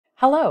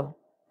Hello!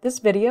 This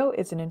video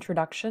is an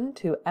introduction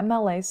to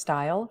MLA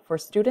Style for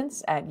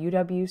students at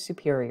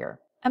UW-Superior.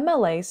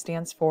 MLA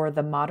stands for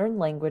the Modern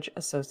Language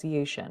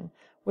Association,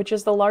 which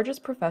is the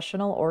largest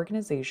professional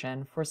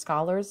organization for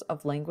scholars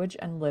of language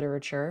and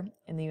literature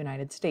in the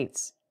United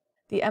States.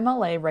 The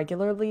MLA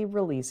regularly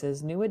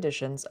releases new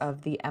editions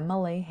of the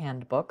MLA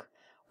Handbook,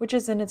 which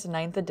is in its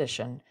 9th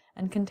edition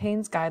and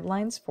contains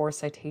guidelines for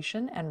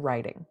citation and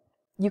writing.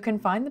 You can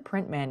find the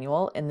print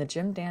manual in the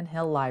Jim Dan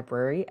Hill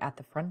Library at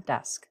the front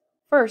desk.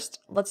 First,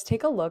 let's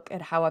take a look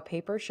at how a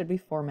paper should be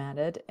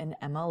formatted in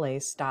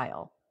MLA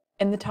Style.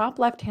 In the top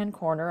left-hand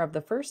corner of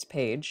the first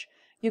page,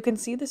 you can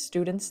see the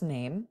student's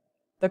name,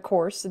 the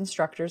course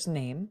instructor's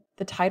name,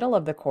 the title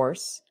of the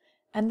course,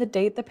 and the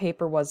date the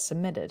paper was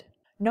submitted.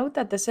 Note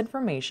that this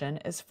information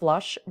is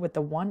flush with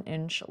the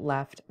 1-inch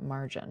left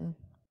margin.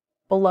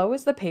 Below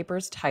is the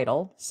paper's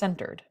title,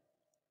 centered.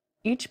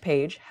 Each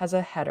page has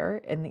a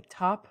header in the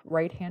top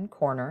right-hand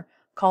corner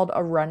called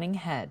a running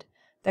head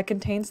that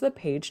contains the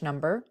page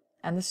number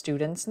and the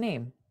student's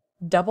name.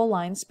 Double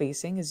line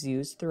spacing is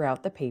used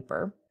throughout the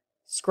paper.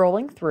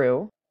 Scrolling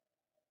through,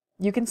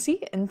 you can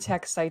see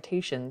in-text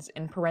citations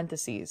in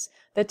parentheses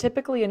that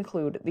typically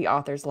include the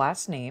author's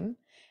last name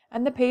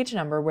and the page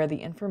number where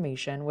the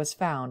information was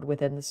found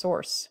within the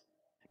source.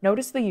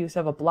 Notice the use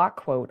of a block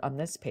quote on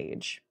this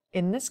page.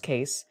 In this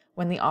case,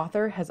 when the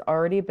author has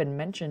already been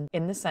mentioned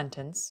in the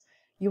sentence,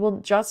 you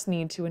will just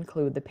need to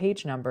include the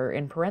page number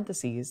in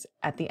parentheses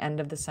at the end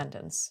of the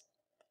sentence.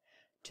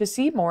 To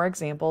see more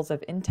examples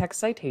of in-text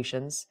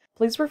citations,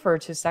 please refer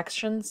to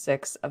Section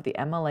 6 of the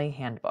MLA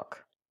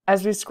Handbook.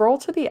 As we scroll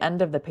to the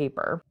end of the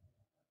paper,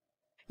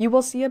 you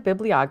will see a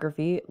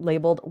bibliography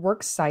labeled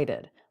Works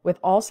Cited, with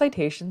all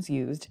citations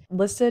used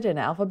listed in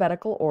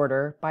alphabetical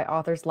order by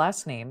author's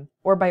last name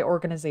or by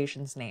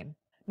organization's name.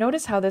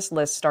 Notice how this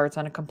list starts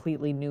on a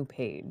completely new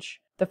page.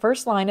 The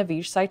first line of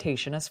each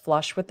citation is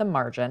flush with the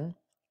margin,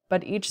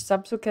 but each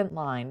subsequent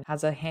line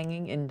has a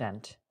hanging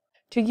indent.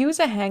 To use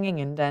a hanging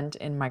indent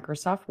in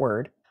Microsoft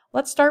Word,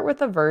 let's start with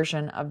a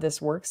version of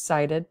this Works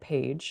Cited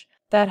page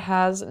that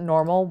has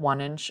normal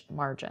 1-inch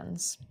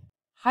margins.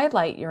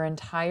 Highlight your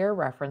entire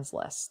reference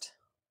list.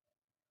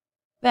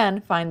 Then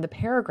find the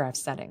paragraph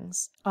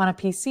settings. On a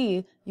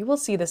PC, you will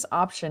see this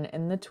option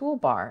in the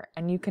toolbar,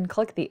 and you can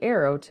click the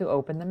arrow to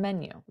open the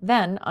menu.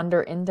 Then,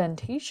 under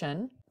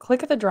Indentation,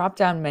 click the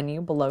drop-down menu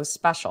below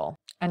Special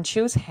and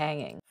choose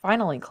Hanging.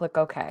 Finally, click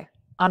OK.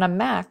 On a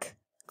Mac,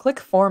 click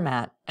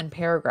Format and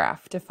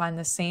Paragraph to find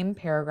the same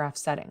paragraph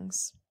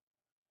settings.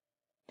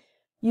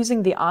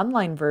 Using the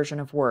online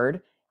version of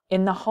Word,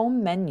 in the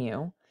Home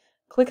menu,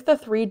 click the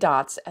 3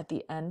 dots at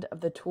the end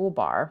of the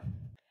toolbar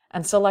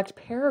and select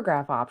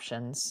Paragraph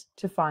Options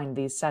to find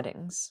these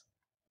settings.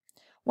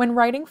 When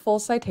writing full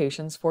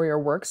citations for your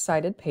Works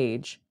Cited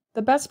page,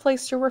 the best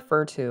place to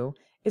refer to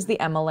is the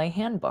MLA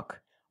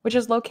Handbook, which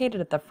is located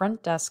at the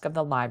front desk of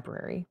the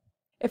library.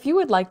 If you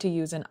would like to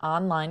use an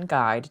online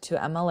guide to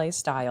MLA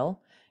Style,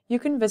 you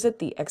can visit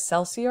the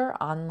Excelsior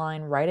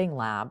Online Writing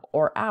Lab,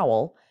 or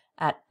OWL,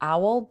 at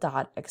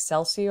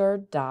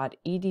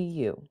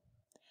owl.excelsior.edu.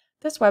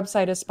 This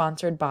website is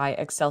sponsored by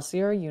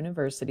Excelsior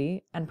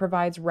University and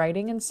provides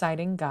writing and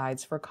citing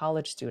guides for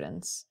college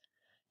students.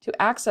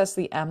 To access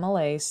the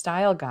MLA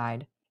Style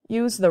Guide,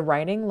 use the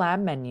Writing Lab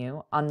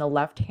menu on the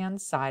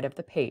left-hand side of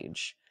the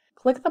page.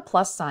 Click the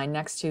plus sign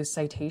next to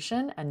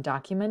Citation and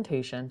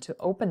Documentation to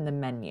open the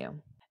menu,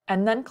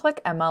 and then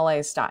click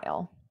MLA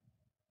Style.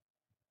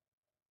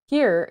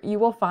 Here, you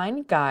will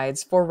find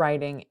guides for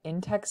writing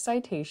in-text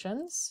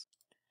citations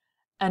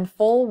and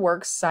full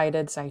Works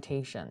Cited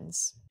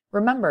citations.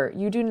 Remember,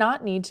 you do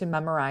not need to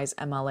memorize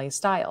MLA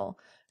Style,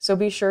 so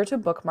be sure to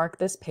bookmark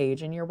this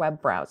page in your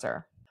web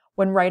browser.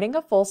 When writing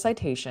a full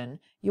citation,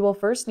 you will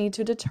first need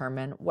to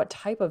determine what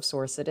type of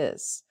source it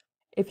is.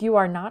 If you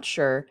are not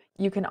sure,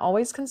 you can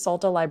always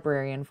consult a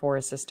librarian for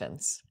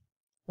assistance.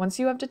 Once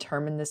you have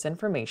determined this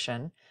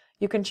information,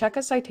 you can check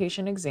a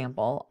citation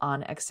example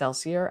on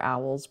Excelsior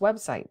OWL's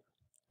website.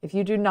 If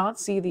you do not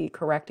see the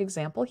correct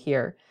example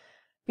here,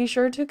 be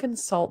sure to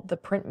consult the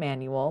print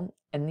manual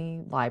in the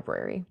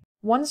library.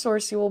 One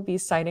source you will be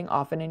citing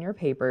often in your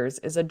papers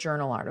is a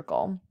journal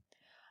article.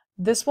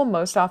 This will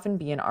most often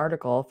be an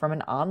article from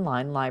an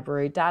online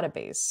library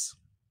database.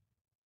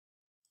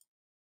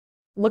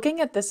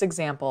 Looking at this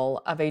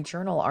example of a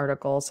journal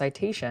article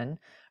citation,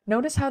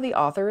 notice how the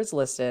author is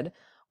listed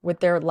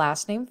with their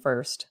last name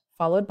first,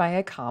 followed by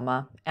a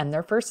comma, and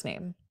their first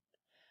name.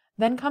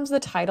 Then comes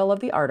the title of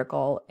the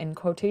article in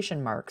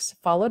quotation marks,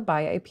 followed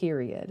by a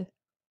period.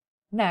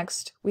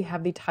 Next, we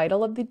have the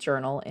title of the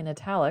journal in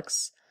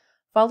italics,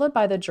 followed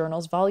by the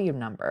journal's volume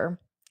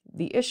number,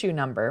 the issue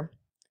number,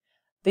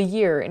 the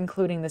year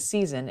including the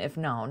season if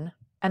known,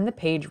 and the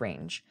page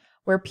range,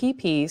 where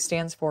PP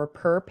stands for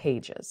per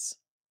pages.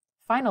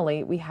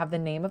 Finally, we have the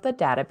name of the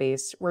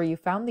database where you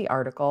found the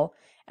article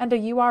and a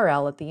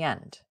URL at the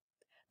end.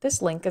 This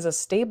link is a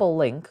stable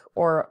link,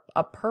 or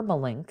a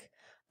permalink,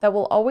 that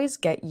will always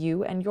get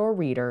you and your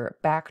reader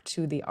back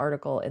to the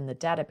article in the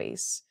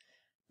database.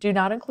 Do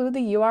not include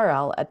the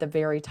URL at the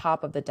very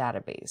top of the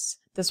database.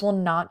 This will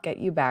not get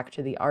you back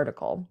to the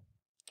article.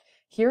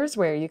 Here's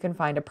where you can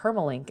find a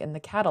permalink in the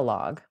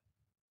catalog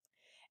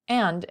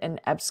and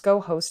in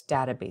EBSCOhost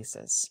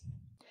databases.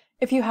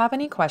 If you have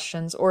any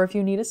questions or if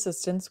you need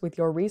assistance with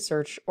your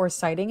research or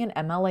citing an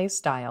MLA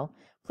style,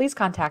 please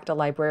contact a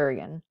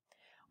librarian.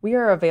 We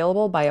are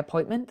available by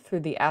appointment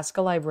through the Ask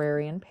a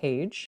Librarian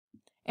page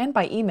and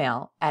by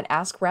email at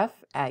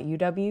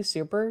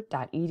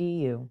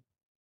askref@uwsuper.edu.